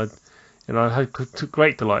play it, and I took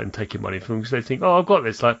great delight in taking money from them because they think, oh, I've got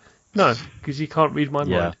this. Like, No, because you can't read my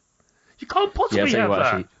mind. You can't possibly have that.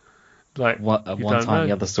 Actually, like one time,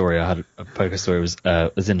 the other story I had, a poker story, was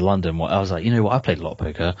in London. I was like, you know what, I played a lot of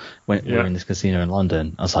poker when we were in this casino in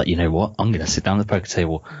London. I was like, you know what, I'm going to sit down at the poker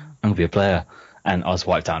table. I'm going to be a player. And I was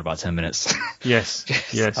wiped out in about 10 minutes. Yes.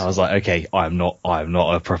 I was like, okay, I'm not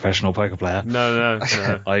a professional poker player. No.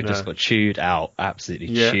 I just got chewed out, absolutely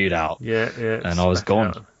chewed out. Yeah. And I was gone.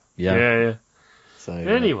 Out. Yeah. So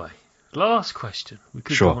anyway, last question. We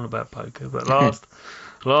could go on about poker, but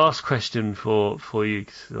last question for you,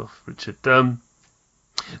 Richard. On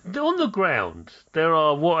the ground, there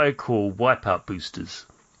are what I call wipeout boosters.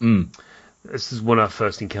 This is when I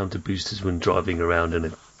first encountered boosters when driving around,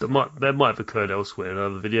 and that might have occurred elsewhere in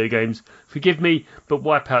other video games. Forgive me, but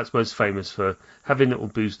Wipeout's most famous for having little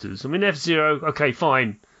boosters. I mean, F-Zero, okay,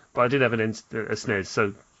 fine, but I did have a SNES,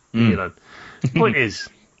 so, you know. Point is,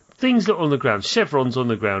 things that are on the ground, chevrons on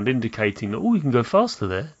the ground, indicating that, you can go faster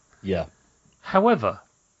there. Yeah. However,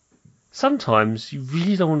 sometimes you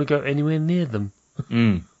really don't want to go anywhere near them.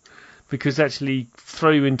 Because they actually throw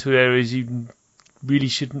you into areas you really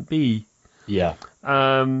shouldn't be. Yeah.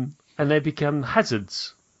 And they become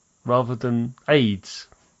hazards rather than aids.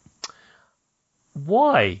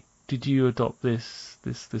 Why did you adopt this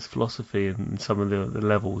philosophy in some of the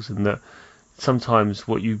levels, and that sometimes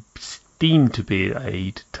what you deem to be an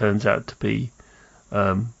aid turns out to be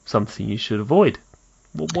something you should avoid?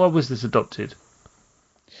 Why was this adopted?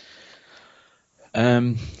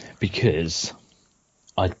 Because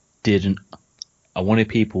I wanted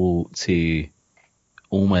people to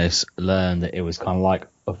almost learn that it was kind of like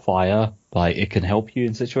a fire, like it can help you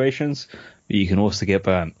in situations, but you can also get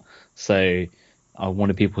burnt. So I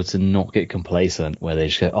wanted people to not get complacent where they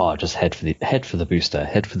just go, just head for the booster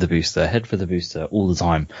all the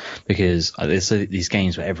time, because there's these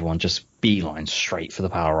games where everyone just beelines straight for the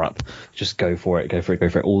power up, just go for it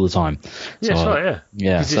all the time. Yeah, so, right,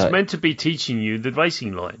 yeah. Because it's meant to be teaching you the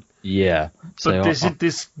racing line. Yeah. But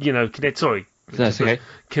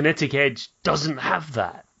Kinetic Edge doesn't have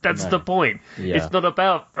that. That's the point. Yeah. It's not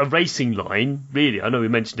about a racing line, really. I know we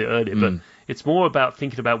mentioned it earlier, but it's more about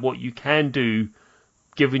thinking about what you can do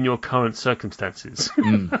given your current circumstances.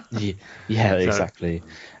 Yeah, exactly.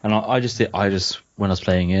 And I just when I was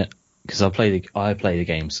playing it, because I play the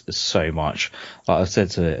games so much. Like I said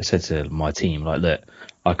to my team, like, look,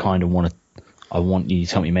 I want you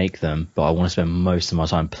to help me make them, but I want to spend most of my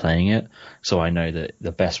time playing it, so I know that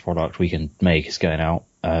the best product we can make is going out.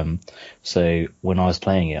 So when I was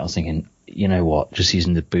playing it, I was thinking, you know what, just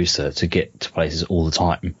using the booster to get to places all the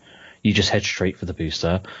time. You just head straight for the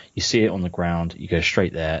booster. You see it on the ground, you go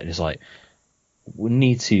straight there. And it's like, we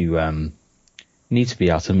need to be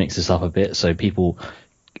able to mix this up a bit, so people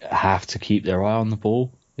have to keep their eye on the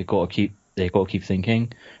ball. They've got to keep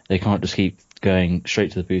thinking. They can't just keep going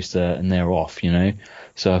straight to the booster and they're off, you know.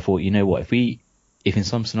 So I thought, you know what, if in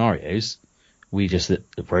some scenarios we just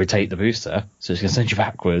rotate the booster, so it's going to send you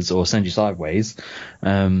backwards or send you sideways,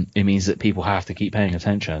 it means that people have to keep paying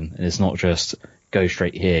attention, and it's not just go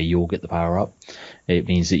straight here, you'll get the power up. It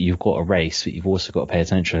means that you've got a race, but you've also got to pay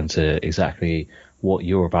attention to exactly what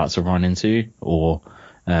you're about to run into, or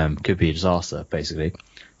could be a disaster, basically.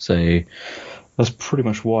 So that's pretty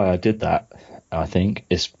much why I did that. I think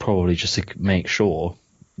it's probably just to make sure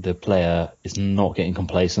the player is not getting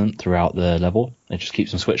complacent throughout the level. It just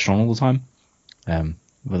keeps them switched on all the time.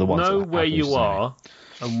 Know where you are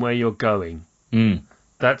and where you're going.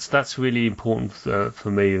 That's really important for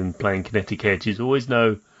me in playing Kinetic Edge, is always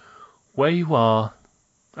know where you are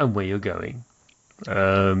and where you're going.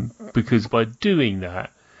 Because by doing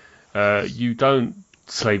that, you don't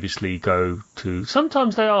slavishly go to...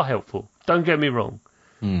 Sometimes they are helpful, don't get me wrong.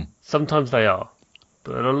 Sometimes they are,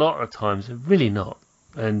 but a lot of times they're really not,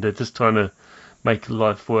 and they're just trying to make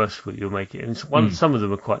life worse for you, make it. And some of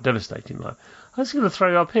them are quite devastating. Like, I'm just going to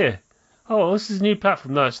throw you up here. Oh, this is a new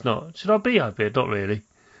platform. No, it's not. Should I be up here? Not really.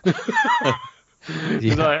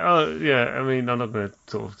 It's like, I mean, I'm not going to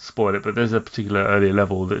sort of spoil it, but there's a particular earlier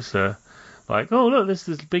level that's like, oh look, there's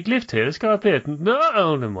this big lift here. Let's go up here.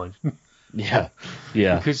 No, never mind. Yeah.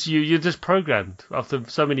 Because you're just programmed. After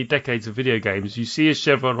so many decades of video games, you see a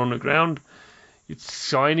chevron on the ground, it's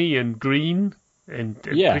shiny and green and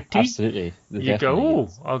pretty. Absolutely. You go,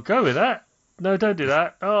 I'll go with that. No, don't do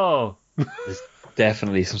that. Oh. There's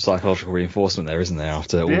definitely some psychological reinforcement there, isn't there?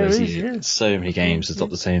 After all those years, so many games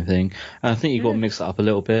adopt the same thing. And I think you've got to mix it up a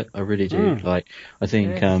little bit. I really do. Like, I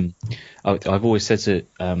think I've always said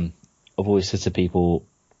to people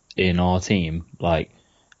in our team, like,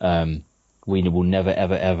 we will never,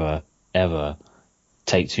 ever, ever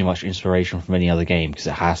take too much inspiration from any other game, because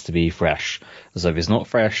it has to be fresh. So if it's not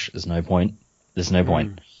fresh, there's no point.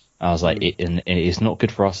 I was like, it's not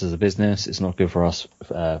good for us as a business. It's not good for us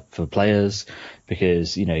for players,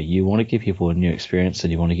 because you want to give people a new experience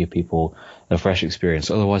and you want to give people a fresh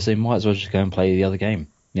experience. Otherwise, they might as well just go and play the other game.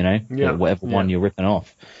 Whatever one you're ripping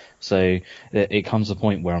off. So it comes a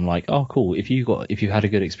point where I'm like, oh, cool. If you had a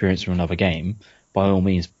good experience from another game, by all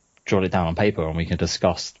means, jot it down on paper and we can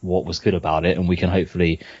discuss what was good about it, and we can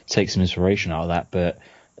hopefully take some inspiration out of that. But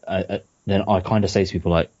then I kind of say to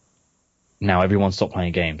people like, now everyone stop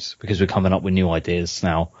playing games, because we're coming up with new ideas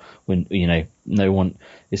now. When no one,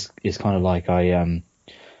 it's kind of like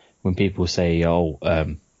when people say,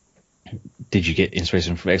 did you get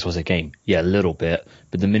inspiration from XYZ game? Yeah, a little bit.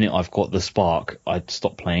 But the minute I've got the spark, I'd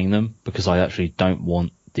stop playing them, because I actually don't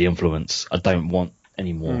want the influence. I don't want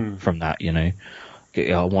any more from that,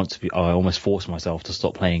 I almost force myself to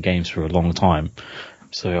stop playing games for a long time.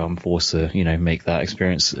 So I'm forced to, make that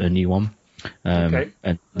experience a new one. And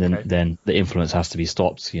then the influence has to be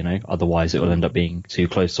stopped, otherwise it will end up being too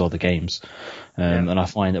close to other games. And I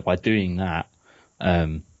find that by doing that,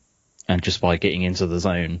 and just by getting into the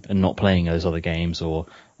zone and not playing those other games, or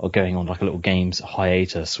going on like a little games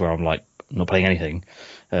hiatus where I'm like not playing anything,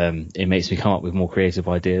 it makes me come up with more creative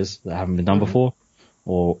ideas that haven't been done before,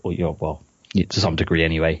 or to some degree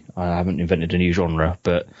anyway. I haven't invented a new genre,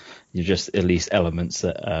 but you're just at least elements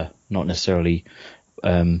that are not necessarily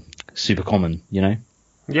super common,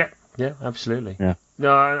 Yeah, absolutely. Yeah.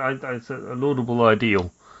 No, it's a laudable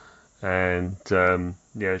ideal, and going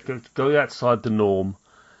outside the norm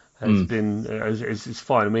has been it's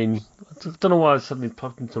fine. I mean, I don't know why something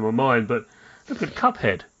popped into my mind, but look at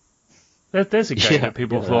Cuphead. There's a game that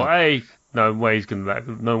people thought, hey, no way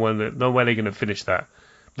no way they're gonna finish that.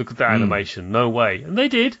 Look at that animation, no way, and they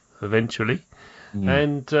did eventually.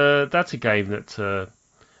 And that's a game that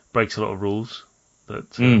breaks a lot of rules.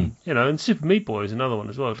 But and Super Meat Boy is another one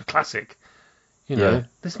as well. It's a classic.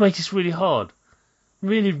 This makes it really hard.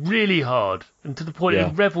 Really, really hard, and to the point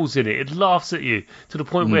it revels in it. It laughs at you to the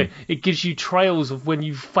point where it gives you trails of when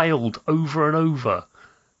you failed over and over.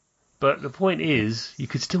 But the point is, you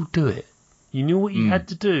could still do it. You knew what you had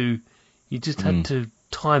to do. You just had to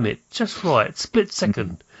time it just right, split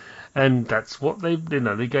second, and that's what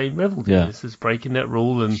the game reveled in. This is breaking that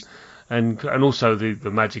rule, and also the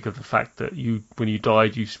magic of the fact that when you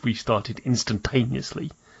died, you restarted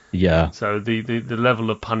instantaneously. Yeah. So the level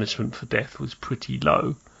of punishment for death was pretty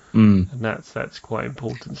low, and that's quite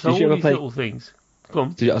important. So all these little things. Go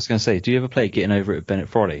on. I was going to say, do you ever play Getting Over It with Bennett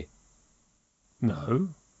Foddy? No.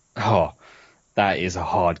 Oh, that is a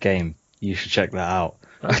hard game. You should check that out.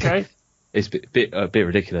 Okay. It's a bit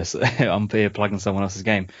ridiculous. I'm here plugging someone else's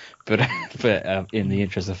game, but in the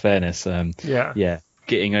interest of fairness,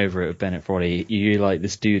 Getting Over It with Bennett Foddy, you like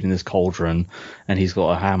this dude in this cauldron, and he's got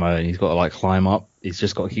a hammer, and he's got to like climb up. He's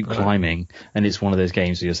just got to keep climbing, and it's one of those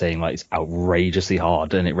games where you're saying like it's outrageously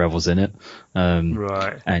hard, and it revels in it.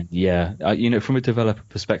 Right. And from a developer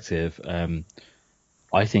perspective,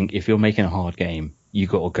 I think if you're making a hard game, you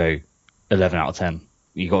got to go 11 out of 10.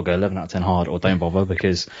 You got to go 11 out of 10 hard, or don't bother,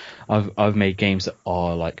 because I've made games that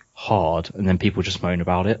are like hard, and then people just moan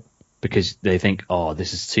about it because they think, oh,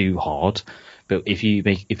 this is too hard. But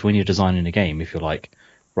when you're designing a game, if you're like,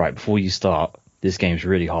 right, before you start, this game's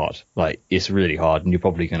really hard, like it's really hard, and you're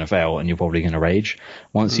probably going to fail, and you're probably going to rage.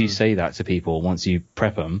 Once you say that to people, once you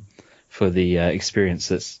prep them for the experience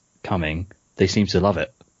that's coming, they seem to love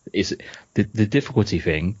it. It's the difficulty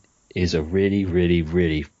thing is a really, really,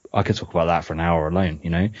 really. I could talk about that for an hour alone.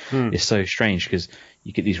 It's so strange because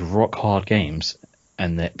you get these rock hard games,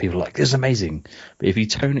 and that people are like, this is amazing. But if you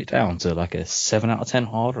tone it down to like a 7 out of 10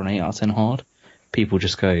 hard or an 8 out of 10 hard, people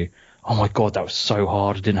just go, oh my god, that was so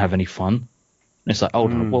hard, I didn't have any fun. And it's like, oh,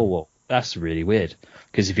 whoa, that's really weird.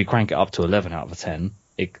 Because if you crank it up to 11 out of 10,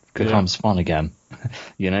 it becomes fun again.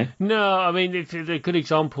 No, I mean, a good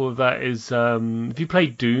example of that is if you play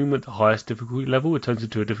Doom at the highest difficulty level, it turns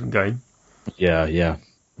into a different game. Yeah.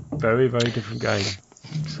 Very, very different game.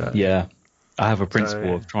 So. Yeah. I have a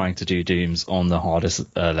principle of trying to do Dooms on the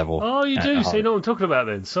hardest level. Oh, you do? So you know what I'm talking about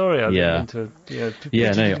then? Sorry, I didn't mean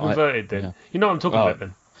to... converted then. Yeah. You know what I'm talking about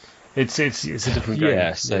then? It's a different game.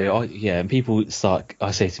 Yeah, so and people start...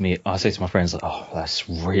 I say to my friends, like, oh, that's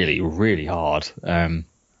really, really hard.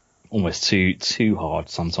 Almost too hard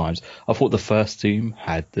sometimes. I thought the first Doom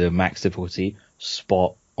had the max difficulty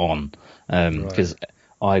spot on. Because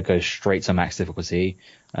I go straight to max difficulty.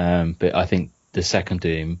 But I think the second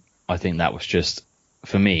Doom... I think that was just,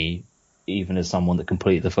 for me, even as someone that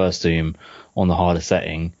completed the first Doom on the hardest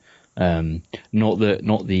setting, not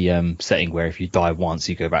the setting where if you die once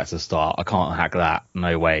you go back to the start. I can't hack that,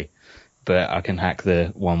 no way. But I can hack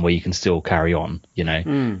the one where you can still carry on,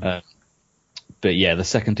 But yeah, the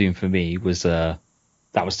second Doom for me was that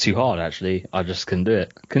was too hard. Actually, I just couldn't do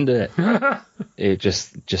it. It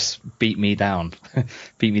just beat me down,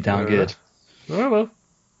 beat me down good. Oh well.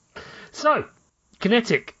 So,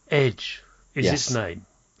 Kinetic Edge is its name.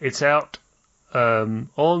 It's out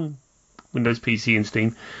on Windows PC and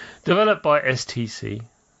Steam, developed by STC.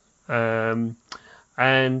 And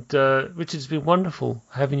Richard, it's been wonderful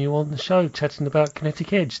having you on the show chatting about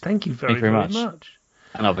Kinetic Edge. Thank you very, very much.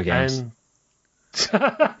 And other games. And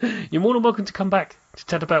you're more than welcome to come back to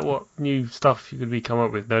chat about what new stuff you're going to be coming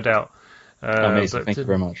up with, no doubt. Amazing. Thank you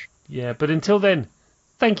very much. Yeah, but until then,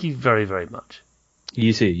 thank you very, very much.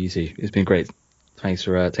 You too. It's been great. Thanks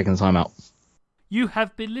for taking the time out. You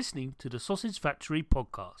have been listening to the Sausage Factory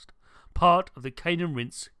podcast, part of the Cane and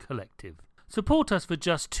Rinse Collective. Support us for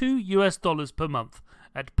just $2 per month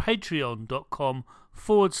at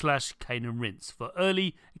patreon.com/Cane and Rinse for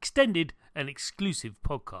early, extended and exclusive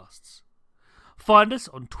podcasts. Find us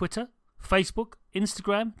on Twitter, Facebook,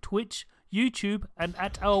 Instagram, Twitch, YouTube and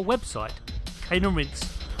at our website,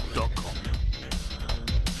 caneandrinse.com.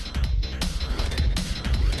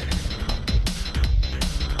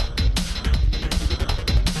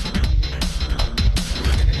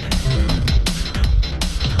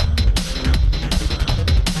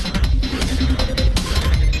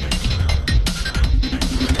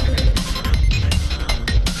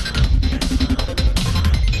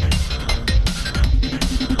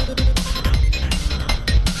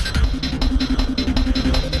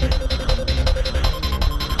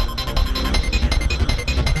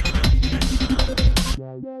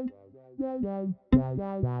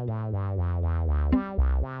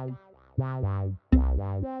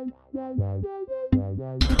 Yeah.